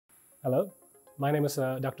Hello, my name is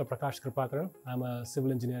Dr. Prakash Kriprakaran. I'm a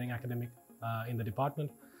civil engineering academic in the department.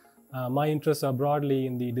 My interests are broadly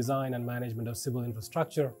in the design and management of civil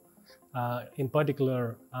infrastructure. In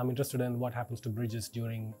particular, I'm interested in what happens to bridges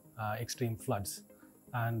during extreme floods.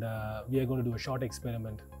 And we are going to do a short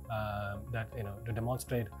experiment to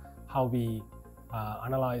demonstrate how we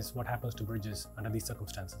analyze what happens to bridges under these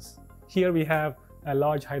circumstances. Here we have a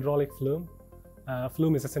large hydraulic flume. A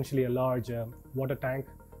flume is essentially a large water tank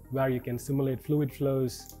where you can simulate fluid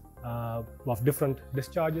flows of different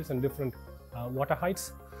discharges and different water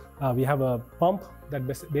heights. We have a pump that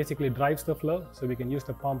basically drives the flow, so we can use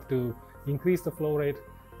the pump to increase the flow rate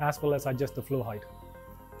as well as adjust the flow height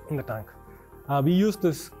in the tank. We use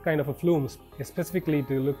this kind of a flume specifically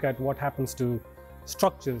to look at what happens to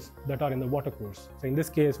structures that are in the water course. So in this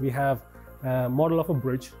case, we have a model of a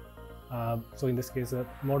bridge. So in this case, a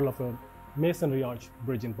model of a masonry arch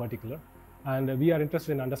bridge in particular. And we are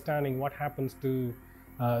interested in understanding what happens to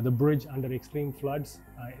the bridge under extreme floods,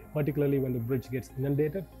 particularly when the bridge gets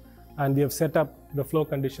inundated. And we have set up the flow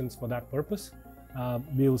conditions for that purpose.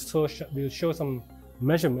 We'll show some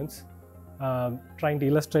measurements trying to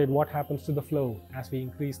illustrate what happens to the flow as we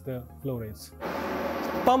increase the flow rates.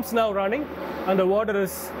 Pump's now running and the water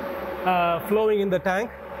is flowing in the tank.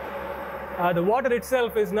 The water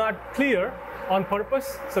itself is not clear on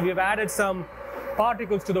purpose, so we have added some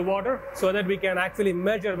particles to the water so that we can actually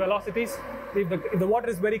measure velocities. If the water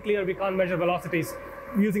is very clear, we can't measure velocities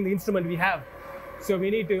using the instrument we have. So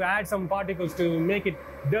we need to add some particles to make it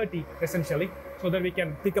dirty, essentially, so that we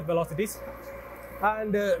can pick up velocities.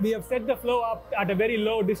 And we have set the flow up at a very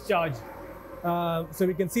low discharge. So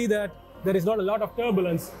we can see that there is not a lot of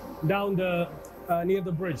turbulence down near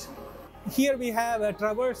the bridge. Here we have a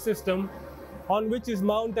traverse system on which is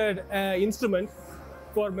mounted an instrument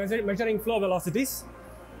for measuring flow velocities.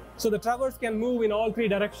 So the traverse can move in all three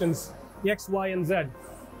directions, X, Y, and Z.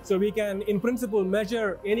 So we can, in principle,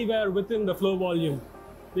 measure anywhere within the flow volume.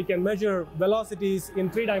 We can measure velocities in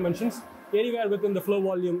 3 dimensions, anywhere within the flow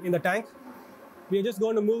volume in the tank. We are just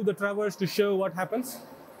going to move the traverse to show what happens.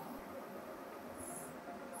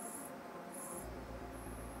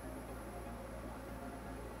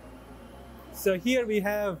 So here we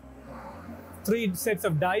have 3 sets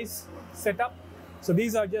of dies set up. So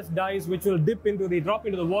these are just dies which will drop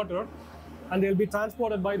into the water, and they'll be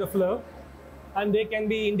transported by the flow, and they can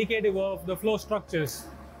be indicative of the flow structures.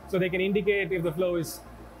 So they can indicate if the flow is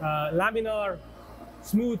laminar,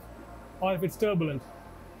 smooth, or if it's turbulent,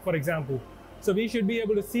 for example. So we should be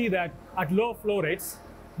able to see that at low flow rates,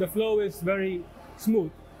 the flow is very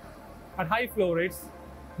smooth. At high flow rates,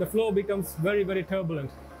 the flow becomes very, very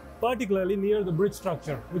turbulent, particularly near the bridge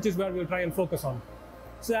structure, which is where we'll try and focus on.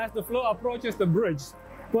 So as the flow approaches the bridge,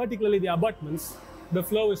 particularly the abutments, the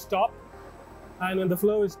flow is stopped. And when the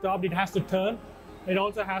flow is stopped, it has to turn. It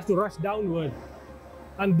also has to rush downward.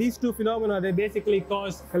 And these two phenomena, they basically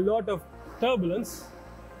cause a lot of turbulence,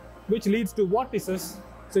 which leads to vortices.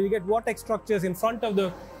 So you get vortex structures in front of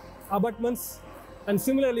the abutments. And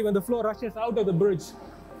similarly, when the flow rushes out of the bridge,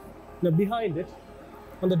 behind it,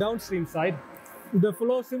 on the downstream side, the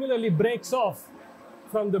flow similarly breaks off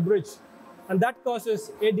from the bridge. And that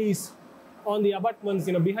causes eddies on the abutments,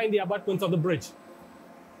 behind the abutments of the bridge.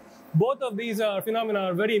 Both of these phenomena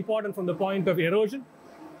are very important from the point of erosion.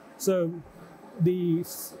 So the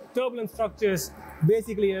turbulent structures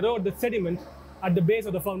basically erode the sediment at the base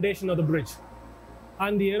of the foundation of the bridge.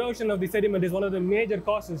 And the erosion of the sediment is one of the major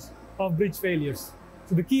causes of bridge failures.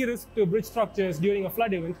 So the key risk to bridge structures during a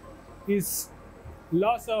flood event is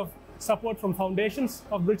loss of support from foundations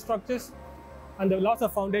of bridge structures. And the loss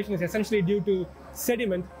of foundation is essentially due to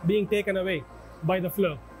sediment being taken away by the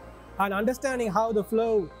flow. And understanding how the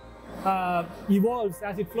flow evolves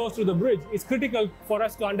as it flows through the bridge is critical for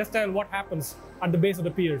us to understand what happens at the base of the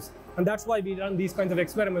piers. And that's why we run these kinds of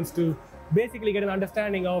experiments, to basically get an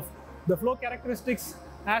understanding of the flow characteristics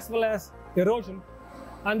as well as erosion.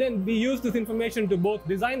 And then we use this information to both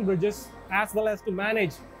design bridges as well as to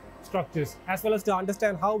manage structures, as well as to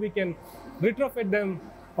understand how we can retrofit them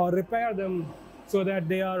or repair them so that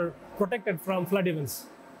they are protected from flood events.